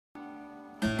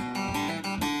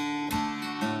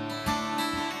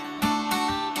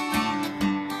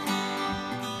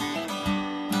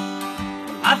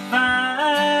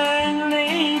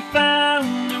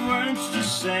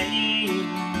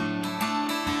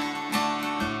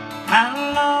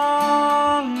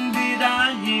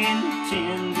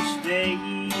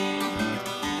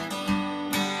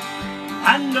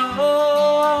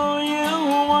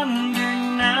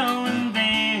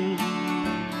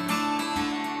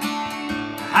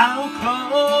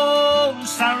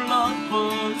close our love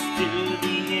was to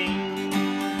the end.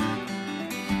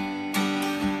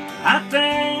 I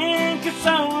think it's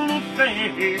only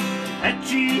fair that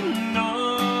you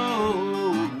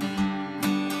know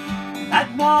that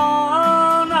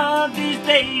one of these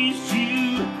days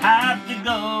you have to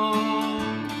go.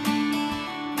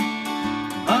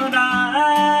 But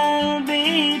I'll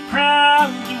be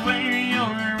proud to wear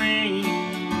your ring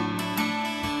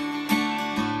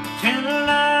till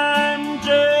I'm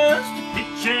just a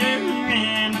picture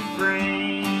in a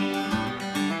frame.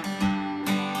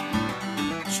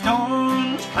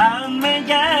 Storms, clouds may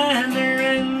gather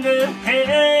and the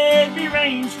heavy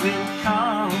rains will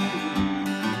come.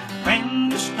 When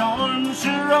the storms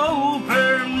are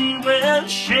over, we will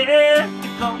share the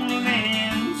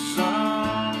golden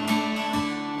sun.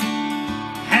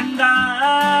 And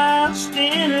I'll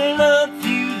still love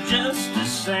you just the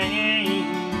same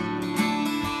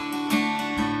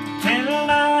till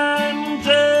I'm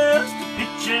just a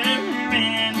picture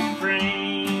in a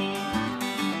frame.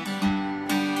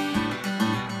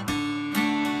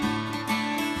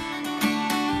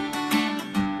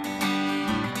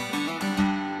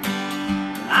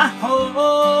 I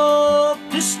hope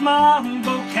this small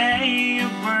bouquet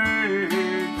of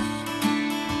words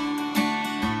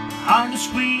are the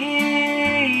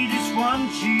sweetest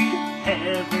ones you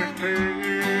ever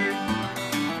heard.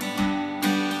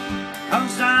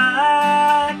 'Cause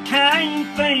I can't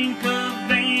think of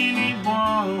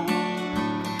anyone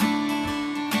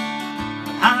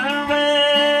I'd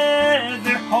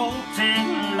rather hold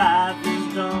till life is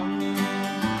done.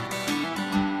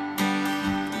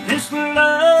 This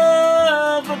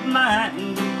love of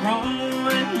mine will grow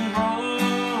and grow,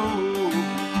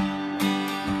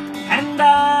 and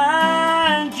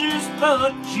I just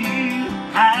thought you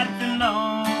had to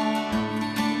know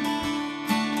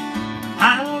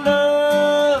our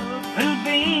love will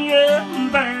be a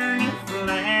burning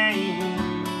flame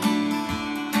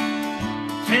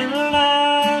till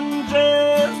I'm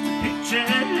just a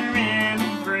picture in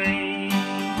a frame.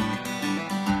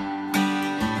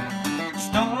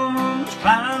 Storms,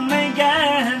 clouds may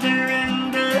gather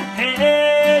and the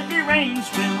heavy rains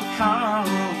will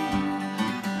come.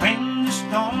 When the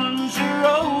storms are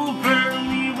over,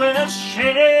 we will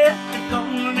share the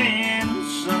golden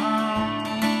sun.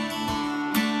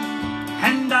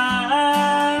 And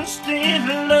I still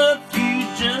love you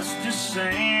just the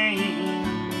same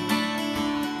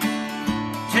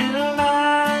till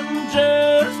I'm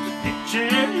just a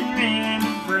picture in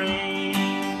a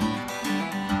frame.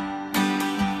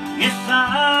 Yes,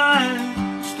 I